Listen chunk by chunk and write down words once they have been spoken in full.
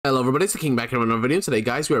everybody, it's the King back here with another video. Today,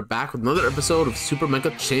 guys, we are back with another episode of Super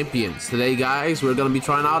Mecha Champions. Today, guys, we're gonna be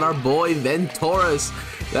trying out our boy Ventorus.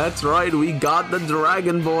 That's right, we got the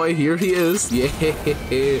Dragon Boy. Here he is. Yeah,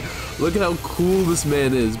 look at how cool this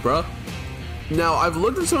man is, bruh. Now, I've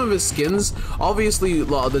looked at some of his skins. Obviously,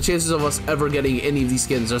 the chances of us ever getting any of these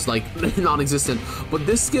skins is like non-existent. But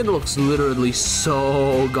this skin looks literally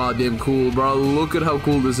so goddamn cool, bro. Look at how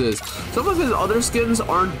cool this is. Some of his other skins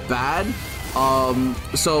aren't bad.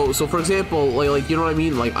 So for example, like you know what I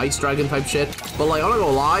mean, like Ice Dragon type shit. But like, I'm not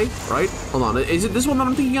gonna lie, right? Hold on, is it this one that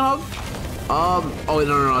I'm thinking of? Oh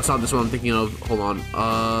no, it's not this one I'm thinking of. Hold on.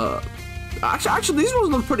 Actually, these ones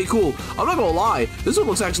look pretty cool. I'm not gonna lie, this one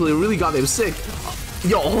looks actually really goddamn sick.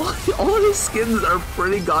 Yo, all of his skins are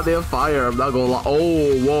pretty goddamn fire. I'm not gonna lie.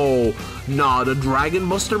 Oh, whoa. Nah, the Dragon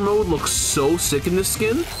Buster mode looks so sick in this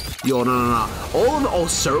skin. Yo, no. Oh,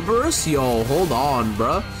 Cerberus? Yo, hold on,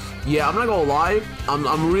 bruh. Yeah, I'm not gonna lie.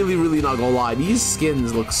 I'm really not gonna lie. These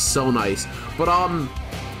skins look so nice. But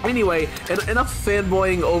anyway, enough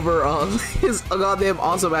fanboying over his goddamn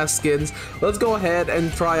awesome ass skins. Let's go ahead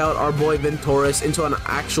and try out our boy Ventorus into an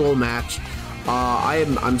actual match.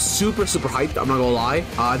 I'm super hyped. I'm not gonna lie.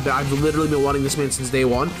 I've literally been wanting this man since day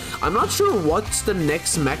one. I'm not sure what's the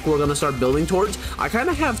next mech we're gonna start building towards. I kind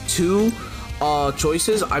of have two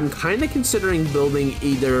choices. I'm kind of considering building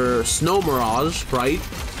either Snow Mirage, right?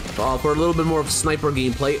 For a little bit more of sniper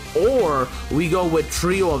gameplay, or we go with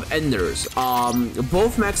Trio of Enders.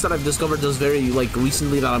 Both mechs that I've discovered just very like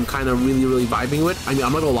recently that I'm kind of really vibing with. I mean,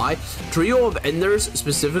 I'm not gonna lie, Trio of Enders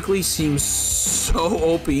specifically seems so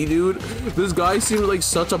OP, dude. This guy seems like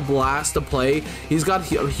such a blast to play. He's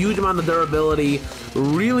got a huge amount of durability,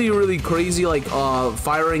 really crazy like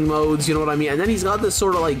firing modes, you know what I mean? And then he's got this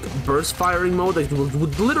sort of like burst firing mode that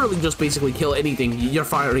would literally just basically kill anything you're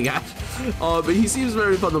firing at. But he seems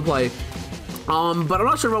very fun to play. But I'm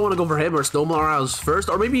not sure if I want to go for him or Snow Mirage first,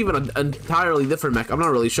 or maybe even an entirely different mech. I'm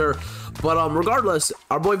not really sure. But regardless,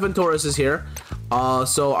 our boy Ventorus is here.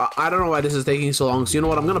 So I don't know why this is taking so long. So you know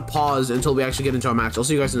what? I'm gonna pause until we actually get into a match. I'll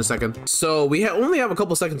see you guys in a second. So we only have a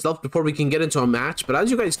couple seconds left before we can get into a match. But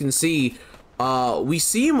as you guys can see, we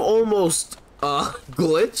seem almost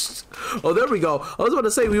glitched. Oh, there we go. I was about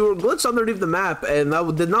to say we were glitched underneath the map, and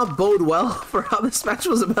that did not bode well for how this match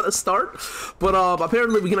was about to start. But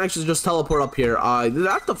apparently we can actually just teleport up here.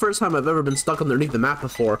 That's the first time I've ever been stuck underneath the map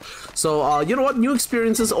before. So you know what? New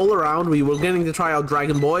experiences all around. We were getting to try out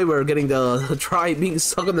Dragon Boy. We're getting to try being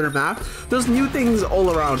stuck under the map. There's new things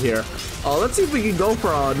all around here. Let's see if we can go for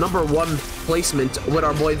a #1 placement with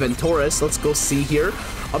our boy Ventorus. Let's go see here.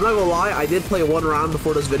 I'm not gonna lie, I did play one round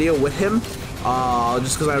before this video with him,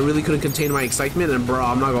 just because I really couldn't contain my excitement, and bro,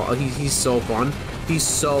 I'm not gonna, he's so fun. He's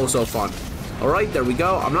so fun. Alright, there we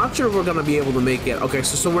go. I'm not sure if we're gonna be able to make it. Okay,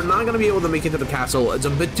 so we're not gonna be able to make it to the castle. It's a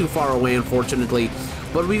bit too far away, unfortunately.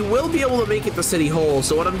 But we will be able to make it to City Hall.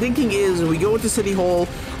 So what I'm thinking is we go into City Hall,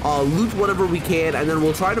 loot whatever we can, and then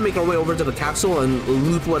we'll try to make our way over to the castle and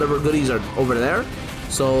loot whatever goodies are over there.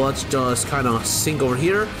 So let's just kind of sink over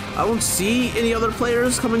here. I don't see any other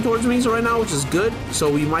players coming towards me right now, which is good. So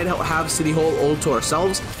we might have City Hall all to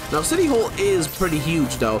ourselves. Now, City Hall is pretty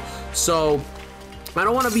huge, though. So I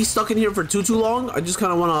don't want to be stuck in here for too long. I just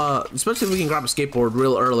kind of want to, especially if we can grab a skateboard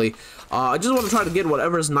real early. I just want to try to get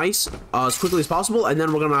whatever is nice as quickly as possible, and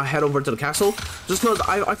then we're gonna head over to the castle. Just because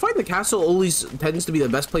I find the castle always tends to be the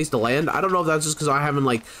best place to land. I don't know if that's just because I haven't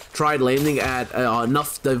like tried landing at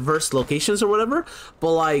enough diverse locations or whatever,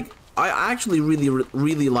 but like I actually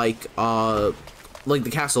really like the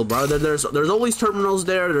castle, bro. There's always terminals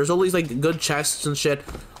there. There's always like good chests and shit.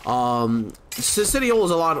 City Hall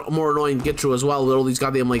is a lot more annoying to get through as well with all these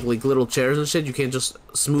goddamn like little chairs and shit. You can't just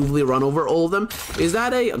smoothly run over all of them. Is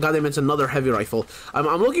that a goddamn? It's another heavy rifle. I'm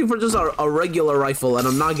looking for just a regular rifle, and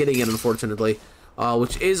I'm not getting it, unfortunately,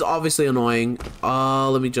 which is obviously annoying.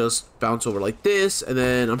 Let me just bounce over like this, and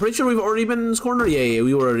then I'm pretty sure we've already been in this corner. Yeah,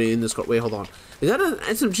 we were already in this corner. Wait, hold on. Is that an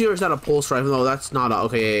SMG or is that a pulse rifle? No, that's not.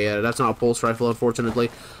 Okay, yeah, that's not a pulse rifle, unfortunately.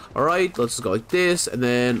 Alright, let's just go like this, and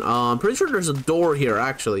then I'm pretty sure there's a door here,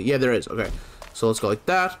 actually. Yeah, there is. Okay, so let's go like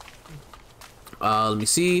that. Let me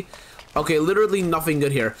see. Okay, literally nothing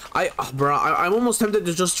good here. I'm almost tempted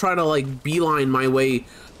to just try to like beeline my way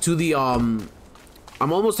to the I'm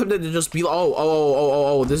almost tempted to just be.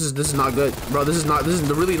 Oh, this is not good, bro. This is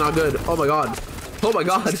really not good. Oh my god. All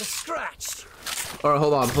right,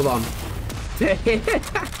 hold on. I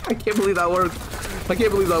can't believe that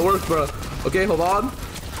worked. Bro. Okay, hold on.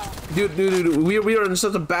 Dude, we are in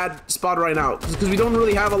such a bad spot right now because we don't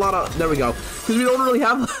really have a lot of. There we go. Because we don't really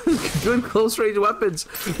have good close range weapons.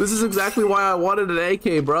 This is exactly why I wanted an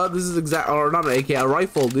AK, bro. This is or not an AK, a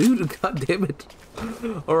rifle, dude. God damn it.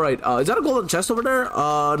 All right, is that a golden chest over there?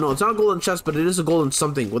 No, it's not a golden chest, but it is a golden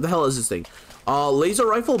something. What the hell is this thing? Laser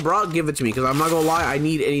rifle, bro. Give it to me because I'm not gonna lie. I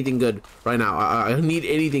need anything good right now. I need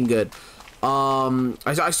anything good.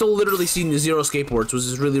 I still literally seen 0 skateboards, which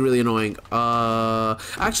is really annoying.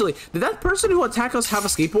 Actually, did that person who attacked us have a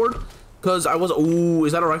skateboard? Cause I was. Ooh,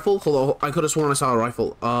 is that a rifle? Hold on, I could have sworn I saw a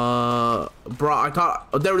rifle. Bro, I thought.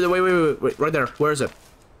 Oh, there. Wait, right there. Where is it?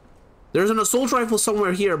 There's an assault rifle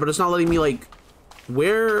somewhere here, but it's not letting me like.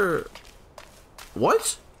 Where?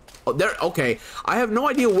 What? Oh, there. Okay, I have no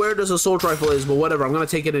idea where this assault rifle is, but whatever. I'm gonna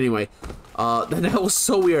take it anyway. That was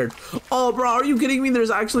so weird. Oh, bro, are you kidding me?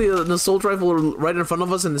 There's actually an assault rifle right in front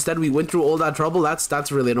of us, and instead we went through all that trouble.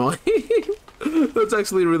 That's really annoying. That's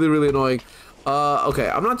actually really annoying. Okay,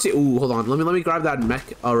 I'm not seeing. Ooh, hold on. Let me grab that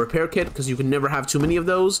mech repair kit because you can never have too many of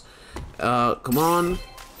those. Come on.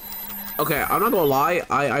 Okay, I'm not gonna lie.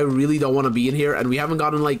 I really don't want to be in here, and we haven't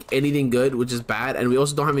gotten like anything good, which is bad, and we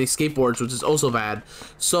also don't have any skateboards, which is also bad.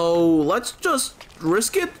 So let's just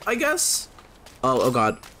risk it, I guess. Oh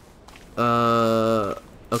god.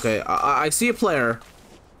 Okay, I see a player.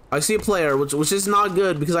 I see a player, which is not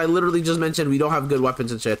good because I literally just mentioned we don't have good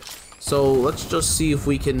weapons and shit. So let's just see if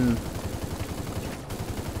we can.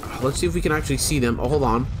 Let's see if we can actually see them. Oh, hold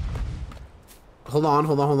on. Hold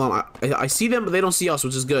on. I see them, but they don't see us,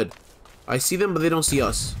 which is good. I see them, but they don't see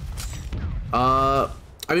us. I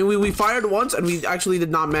mean, we fired once, and we actually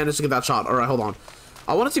did not manage to get that shot. All right, hold on.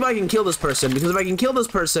 I want to see if I can kill this person, because if I can kill this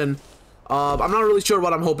person, I'm not really sure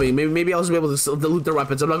what I'm hoping. Maybe I'll just be able to loot their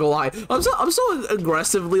weapons. I'm not gonna lie. I'm so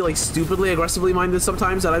aggressively, like stupidly aggressively minded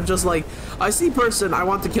sometimes that I'm just like, I see person, I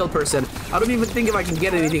want to kill person. I don't even think if I can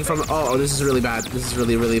get anything from. Oh, this is really bad. This is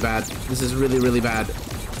really bad. This is really bad.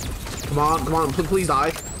 Come on, please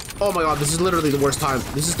die. Oh my god, this is literally the worst time.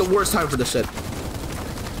 This is the worst time for this shit.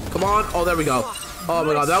 Come on. Oh, there we go. Oh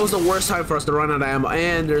my god, that was the worst time for us to run out of ammo,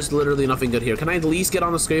 and there's literally nothing good here. Can I at least get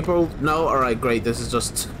on the skateboard? No? Alright, great. This is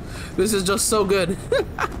just so good.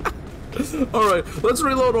 Alright, let's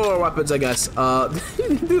reload all our weapons, I guess.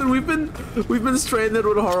 Dude, we've been stranded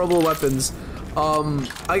with horrible weapons.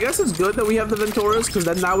 I guess it's good that we have the Ventorus, because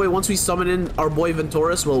then that way once we summon in our boy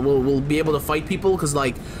Ventorus, we'll be able to fight people, because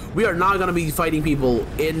like we are not gonna be fighting people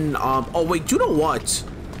in oh wait, you know what?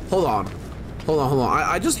 Hold on.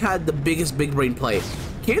 I just had the biggest big brain play.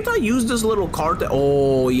 Can't I use this little cart?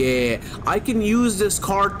 Oh yeah, I can use this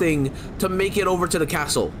cart thing to make it over to the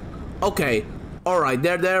castle. Okay, all right,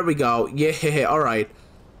 there we go. Yeah, all right.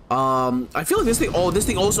 I feel like this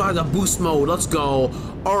thing also has a boost mode. Let's go.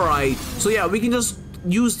 All right, so yeah, we can just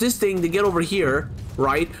use this thing to get over here,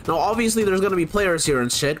 right? Now obviously there's gonna be players here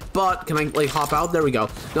and shit, but can I like hop out? There we go.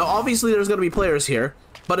 Now obviously there's gonna be players here,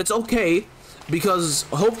 but it's okay because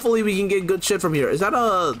hopefully we can get good shit from here. Is that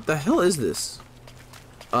the hell is this?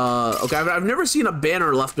 Okay, I've never seen a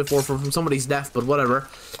banner left before from somebody's death, but whatever.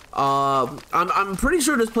 I'm pretty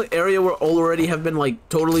sure this area will already have been like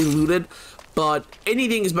totally looted, but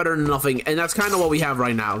anything is better than nothing, and that's kind of what we have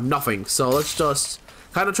right now, nothing. So let's just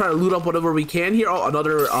kind of try to loot up whatever we can here. Oh,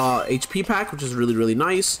 another HP pack, which is really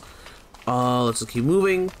nice. Let's just keep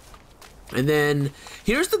moving. And then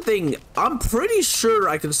here's the thing, I'm pretty sure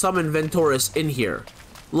I can summon Ventorus in here.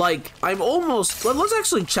 Like, I'm almost, let's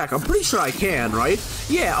actually check. I'm pretty sure I can, right?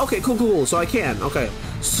 Yeah, okay, cool. So I can, okay.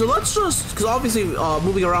 So let's just, because obviously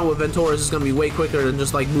moving around with Ventorus is going to be way quicker than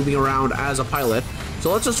just like moving around as a pilot.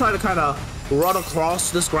 So let's just try to kind of run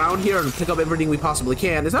across this ground here and pick up everything we possibly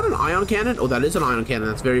can. Is that an ion cannon? Oh, that is an ion cannon.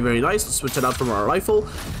 That's very nice. Let's switch it out from our rifle.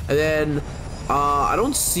 And then, I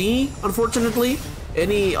don't see, unfortunately,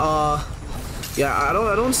 any, yeah, I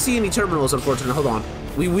don't see any terminals, unfortunately. Hold on.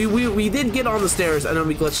 We did get on the stairs and then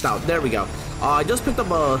we glitched out. There we go. I just picked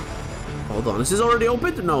up a. Hold on. Is this already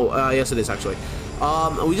open? No. Yes, it is actually.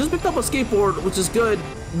 We just picked up a skateboard, which is good,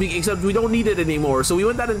 except we don't need it anymore. So we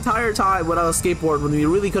went that entire time without a skateboard when we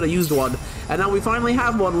really could have used one, and now we finally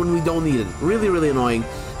have one when we don't need it. Really annoying.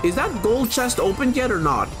 Is that gold chest opened yet or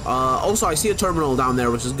not? Also, I see a terminal down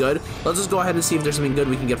there, which is good. Let's just go ahead and see if there's something good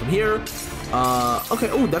we can get from here. Okay.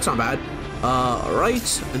 Oh, that's not bad.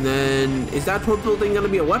 Alright, and then is that purple thing gonna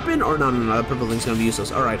be a weapon? Or no, that purple thing's gonna be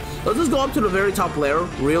useless. Alright, let's just go up to the very top layer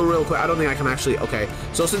real quick. I don't think I can actually. Okay,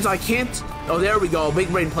 so since I can't. Oh, there we go. Big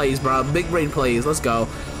brain plays, bro. Big brain plays. Let's go.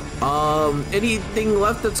 Anything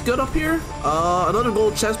left that's good up here? Another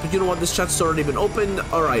gold chest, but you know what? This chest has already been opened.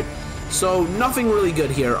 Alright, so nothing really good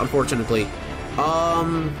here, unfortunately.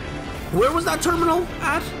 Where was that terminal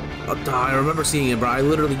at? I remember seeing it, bro. I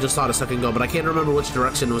literally just saw it a second ago, but I can't remember which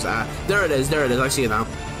direction it was at. There it is. There it is. I see it now.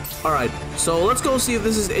 All right, so let's go see if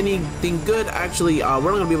this is anything good. Actually, we're not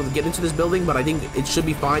gonna be able to get into this building, but I think it should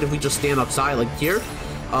be fine if we just stand outside, like here.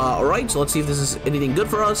 All right, so let's see if this is anything good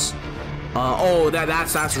for us. Oh,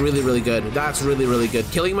 that's really, really good. That's really, really good.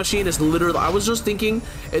 Killing Machine is literally, I was just thinking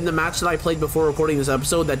in the match that I played before recording this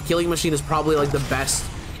episode that Killing Machine is probably like the best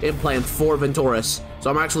implant for Ventorus.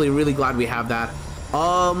 So I'm actually really glad we have that.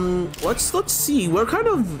 Let's see. We're kind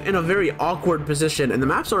of in a very awkward position, and the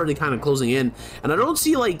map's already kind of closing in, and I don't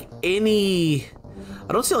see like any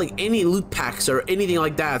loot packs or anything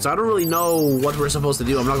like that, so I don't really know what we're supposed to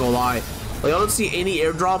do. I'm not gonna lie. Like, I don't see any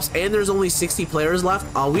airdrops, and there's only 60 players left.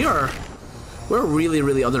 We're really,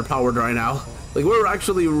 really underpowered right now. Like, we're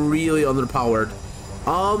actually really underpowered.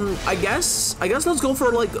 I guess let's go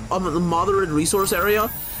for like a moderate resource area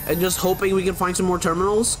and just hoping we can find some more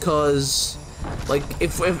terminals, cause like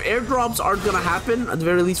if airdrops aren't gonna happen, at the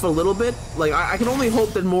very least for a little bit, like I can only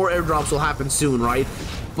hope that more airdrops will happen soon, right?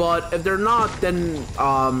 But if they're not, then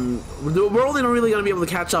we're only really gonna be able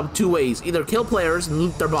to catch up two ways: either kill players and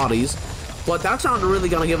loot their bodies, but that's not really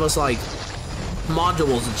gonna give us like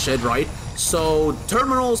modules and shit, right? So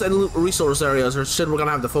terminals and resource areas are shit we're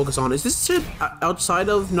gonna have to focus on. Is this shit outside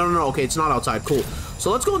of? No, okay, it's not outside. Cool.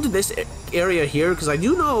 So let's go into this area here, because I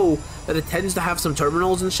do know that it tends to have some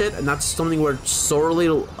terminals and shit, and that's something we're sorely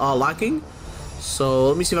lacking. So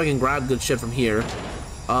let me see if I can grab good shit from here.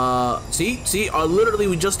 See, literally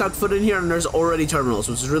we just stepped foot in here and there's already terminals,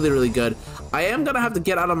 which is really, really good. I am gonna have to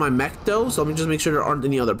get out of my mech though, so let me just make sure there aren't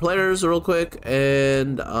any other players real quick.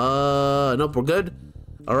 And nope, we're good.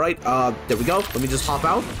 All right, there we go. Let me just hop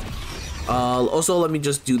out. Also, let me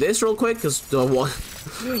just do this real quick, because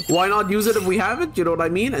why not use it if we have it? You know what I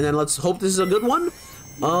mean? And then let's hope this is a good one.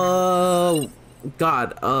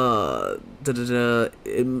 God,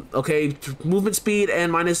 okay, movement speed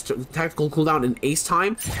and minus tactical cooldown in ace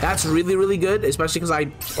time. That's really, really good, especially because I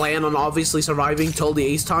plan on obviously surviving till the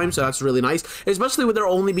ace time, so that's really nice. Especially with there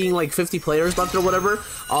only being like 50 players left or whatever,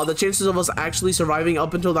 the chances of us actually surviving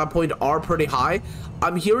up until that point are pretty high.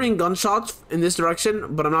 I'm hearing gunshots in this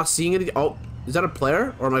direction, but I'm not seeing any. Oh, is that a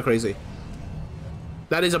player or am I crazy?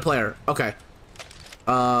 That is a player. Okay.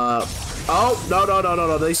 Oh,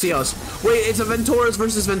 no, they see us. Wait, it's a Ventorus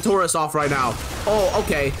versus Ventorus off right now. Oh,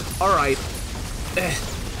 okay, alright.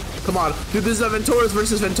 Come on, dude, this is a Ventorus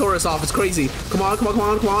versus Ventorus off. It's crazy. Come on.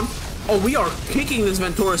 Oh, we are kicking this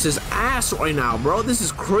Ventorus's ass right now, bro. This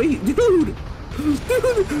is crazy, dude. Dude,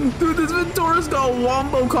 this Ventorus got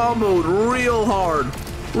wombo comboed real hard.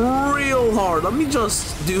 Let me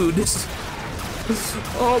just, dude, this.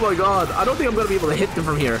 Oh my god, I don't think I'm gonna be able to hit them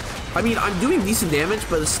from here. I mean, I'm doing decent damage,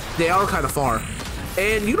 but they are kind of far.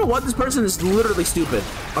 And you know what? This person is literally stupid.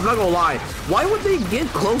 I'm not gonna lie. Why would they get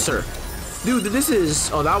closer? Dude, this is...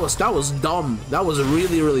 Oh, that was dumb. That was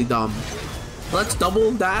really, really dumb. Let's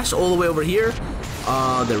double dash all the way over here.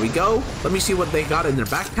 There we go. Let me see what they got in their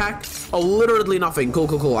backpack. Oh, literally nothing.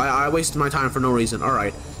 Cool. I wasted my time for no reason. All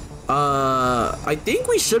right. I think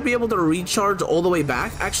we should be able to recharge all the way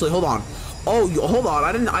back. Actually, hold on. Oh, hold on.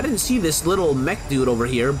 I didn't see this little mech dude over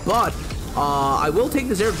here, but I will take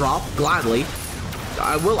this airdrop gladly.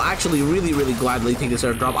 I will actually really, really gladly take this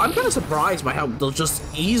airdrop. I'm kind of surprised by how just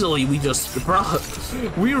easily we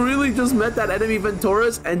really just met that enemy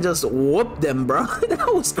Ventorus and just whooped them, bro.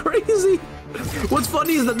 That was crazy. What's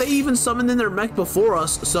funny is that they even summoned in their mech before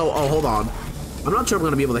us. So, oh, hold on. I'm not sure I'm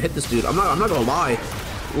gonna be able to hit this dude. I'm not gonna lie.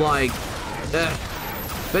 Like,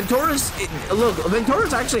 Ventorus, look,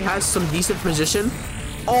 Ventorus actually has some decent position.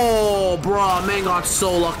 Oh, bro, man got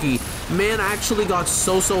so lucky. Man actually got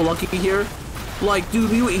so lucky here. Like, dude,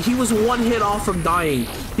 he was one hit off from dying.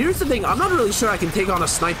 Here's the thing, I'm not really sure I can take on a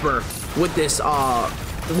sniper with this,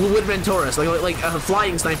 with Ventorus, like a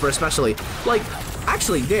flying sniper especially. Like,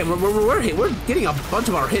 actually, damn, we're getting a bunch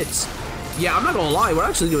of our hits. Yeah, I'm not gonna lie, we're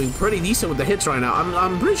actually doing pretty decent with the hits right now.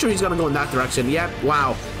 I'm pretty sure he's gonna go in that direction. Yeah,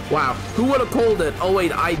 wow. Who would have called it? Oh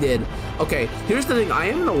wait, I did. Okay, here's the thing, I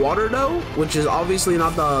am in the water though, which is obviously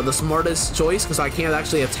not the smartest choice, because I can't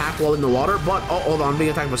actually attack while in the water, but, oh, hold on, I'm being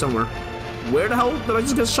attacked by somewhere. Where the hell did I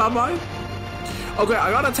just get shot by? Okay, I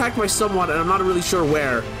got attacked by someone, and I'm not really sure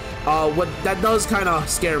where. What that does kind of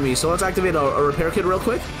scare me, so let's activate a repair kit real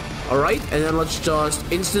quick. Alright, and then let's just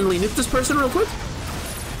instantly nuke this person real quick.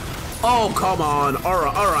 Oh, come on.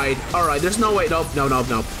 Alright. There's no way. Nope.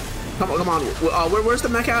 Come on. Where's the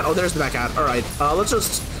mech at? Oh, there's the mech at. All right. Let's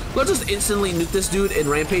just instantly nuke this dude in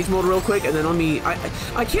rampage mode real quick, and then let me.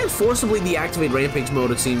 I can't forcibly deactivate rampage mode.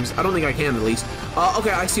 It seems. I don't think I can at least. Okay,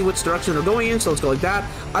 I see which direction they're going in, so let's go like that.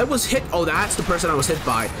 I was hit. Oh, that's the person I was hit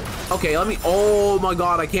by. Okay, let me. Oh my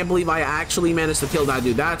God, I can't believe I actually managed to kill that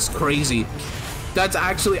dude. That's crazy. That's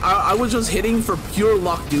actually. I was just hitting for pure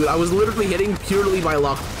luck, dude. I was literally hitting purely by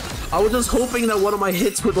luck. I was just hoping that one of my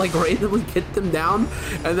hits would like randomly get them down,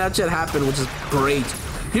 and that shit happened, which is great.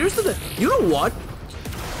 Here's the thing. You know what?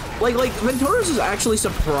 Like Ventorus is actually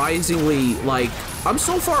surprisingly like, I'm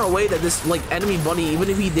so far away that this like enemy bunny, even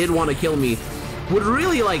if he did want to kill me, would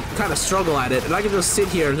really like kind of struggle at it, and I can just sit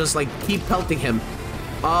here and just like keep pelting him.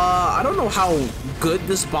 I don't know how good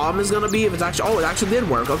this bomb is gonna be. If it's actually, oh, it actually did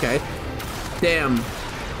work. Okay, damn.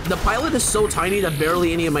 The pilot is so tiny that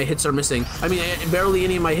barely any of my hits are missing. I mean, barely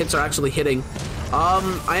any of my hits are actually hitting.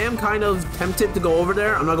 I am kind of tempted to go over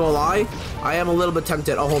there. I'm not gonna lie. I am a little bit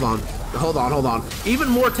tempted. Oh, hold on. Even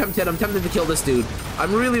more tempted. I'm tempted to kill this dude.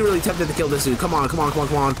 I'm really tempted to kill this dude. Come on. So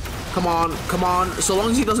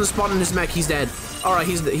long as he doesn't spawn in his mech, he's dead. All right,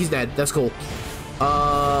 he's dead. That's cool.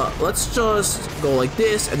 Let's just go like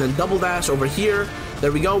this and then double dash over here.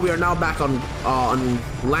 There we go. We are now back on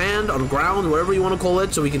land, on ground, whatever you want to call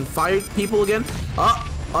it, so we can fire people again.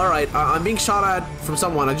 All right. I'm being shot at from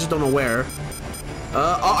someone. I just don't know where.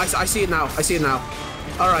 Oh, I see it now.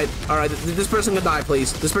 All right. This person can die,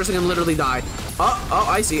 please. This person can literally die. Oh,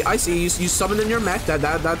 I see. You summoned in your mech.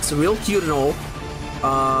 That's real cute and all.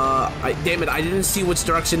 Damn it. I didn't see which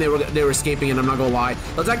direction they were escaping in. I'm not gonna lie.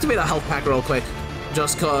 Let's activate a health pack real quick,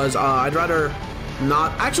 just cause I'd rather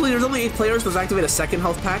not. Actually, there's only 8 players. Let's activate a second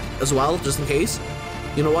health pack as well, just in case.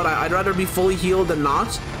 You know what? I'd rather be fully healed than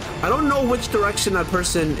not. I don't know which direction that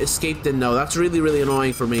person escaped in, though. That's really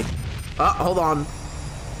annoying for me. Hold on.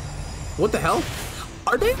 What the hell?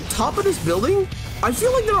 Are they on top of this building? I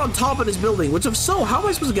feel like they're on top of this building, which if so, how am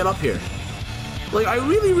I supposed to get up here? Like, I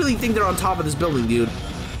really think they're on top of this building, dude.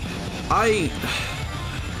 I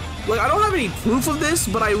don't have any proof of this,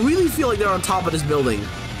 but I really feel like they're on top of this building.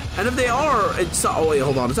 And if they are, it's... Oh, wait,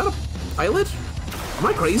 hold on. Is that a pilot? Am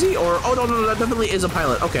I crazy? Or... Oh, no, that definitely is a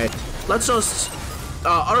pilot. Okay. Let's just...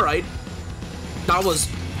 alright. That was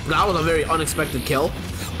a very unexpected kill.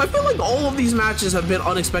 I feel like all of these matches have been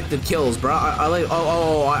unexpected kills, bro.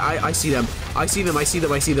 I see them. I see them.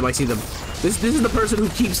 This is the person who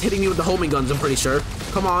keeps hitting me with the homing guns, I'm pretty sure.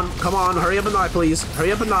 Come on. Hurry up and die, please.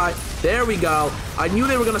 Hurry up and die. There we go. I knew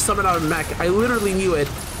they were going to summon out a mech. I literally knew it.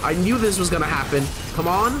 I knew this was going to happen. Come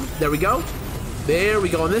on. There we go.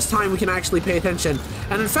 And this time we can actually pay attention.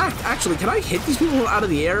 And in fact, actually, can I hit these people out of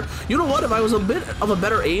the air? You know what? If I was a bit of a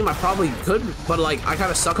better aim, I probably could. But, like, I kind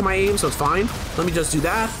of suck at my aim, so it's fine. Let me just do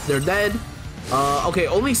that. They're dead. Okay,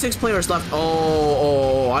 only 6 players left.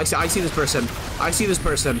 Oh, I see this person.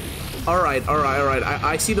 All right.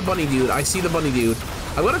 I see the bunny dude. I'm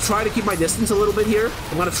going to try to keep my distance a little bit here.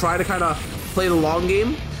 I'm going to try to kind of play the long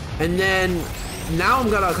game. And then now I'm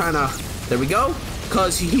going to kind of... There we go.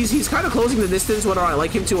 Because he's kind of closing the distance, whether I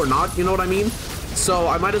like him to or not, you know what I mean? So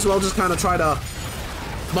I might as well just kind of try to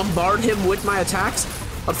bombard him with my attacks.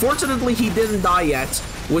 Unfortunately, he didn't die yet,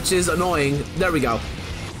 which is annoying. There we go.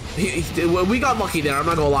 We got lucky there, I'm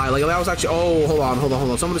not gonna lie. Like, that was actually... Oh, hold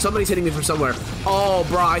on. Somebody's hitting me from somewhere. Oh,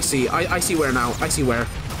 bro, I see where now.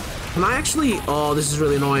 Can I actually... Oh, this is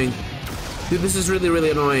really annoying. Dude, this is really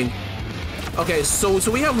annoying. Okay, so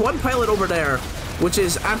we have one pilot over there, which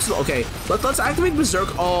is absolute. Okay, let's activate Berserk.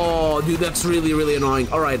 Oh, dude, that's really annoying.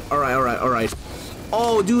 All right.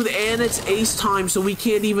 Oh, dude, and it's ace time, so we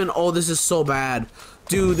can't even. Oh, this is so bad,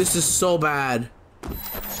 dude. This is so bad,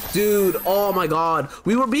 dude. Oh my God,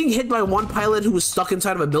 we were being hit by one pilot who was stuck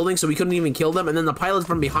inside of a building, so we couldn't even kill them, and then the pilot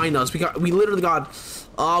from behind us. We literally got.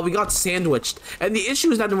 We got sandwiched, and the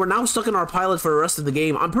issue is that we're now stuck in our pilot for the rest of the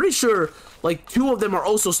game. I'm pretty sure, like, 2 of them are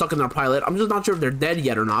also stuck in their pilot. I'm just not sure if they're dead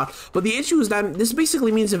yet or not. But the issue is that this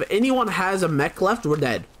basically means if anyone has a mech left, we're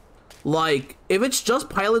dead. Like, if it's just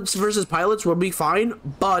pilots versus pilots, we'll be fine.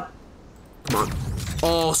 But, come on.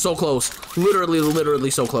 Oh, so close.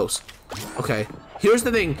 Literally so close. Okay. Here's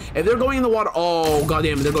the thing. If they're going in the water, oh,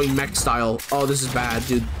 goddamn, they're going mech style. Oh, this is bad,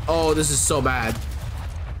 dude. Oh, this is so bad.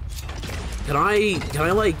 Can I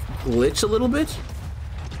like glitch a little bit?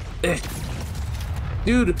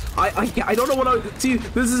 Dude, I don't know what I... See,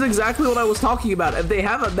 this is exactly what I was talking about. If they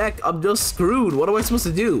have a mech, I'm just screwed. What am I supposed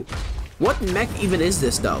to do? What mech even is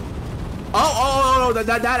this, though? Oh,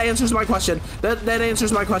 that answers my question. That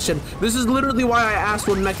answers my question. This is literally why I asked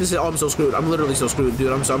what mech this is. Oh, I'm so screwed. I'm literally so screwed,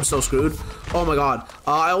 dude. I'm so screwed. Oh my God.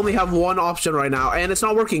 I only have one option right now, and it's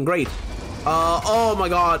not working. Great. Oh my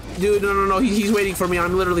god. Dude, no. He's waiting for me.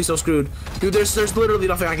 I'm literally so screwed. Dude, there's literally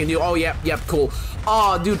nothing I can do. Oh, yep, cool.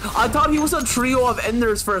 Oh, dude, I thought he was a trio of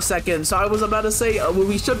enders for a second, so I was about to say, well,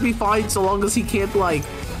 we should be fine so long as he can't, like,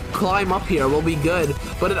 climb up here. We'll be good.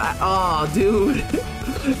 But, dude,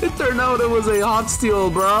 it turned out it was a hot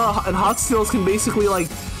steel, bro. And hot steels can basically, like,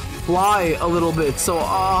 fly a little bit, so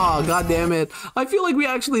god damn it. I feel like we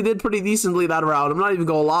actually did pretty decently that round. I'm not even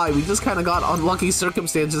gonna lie, we just kind of got unlucky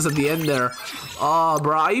circumstances at the end there.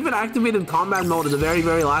 Bro, I even activated combat mode at the very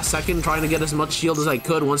last second, trying to get as much shield as I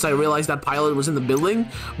could once I realized that pilot was in the building,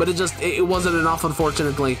 but it wasn't enough,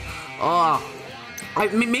 unfortunately.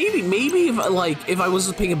 Maybe if I was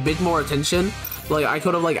just paying a bit more attention, like I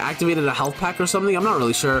could have like activated a health pack or something. I'm not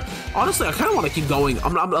really sure. Honestly, I kind of want to keep going.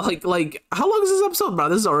 I'm like, how long is this episode, bro?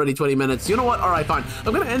 This is already 20 minutes. You know what? All right, fine.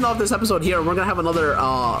 I'm gonna end off this episode here. We're gonna have another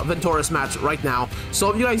Ventorus match right now. So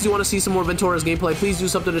if you guys do want to see some more Ventorus gameplay, please do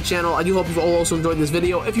sub to the channel. I do hope you've all also enjoyed this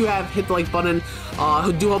video. If you have, hit the like button.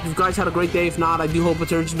 I do hope you guys had a great day. If not, I do hope it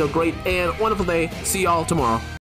turns into a great and wonderful day. See y'all tomorrow.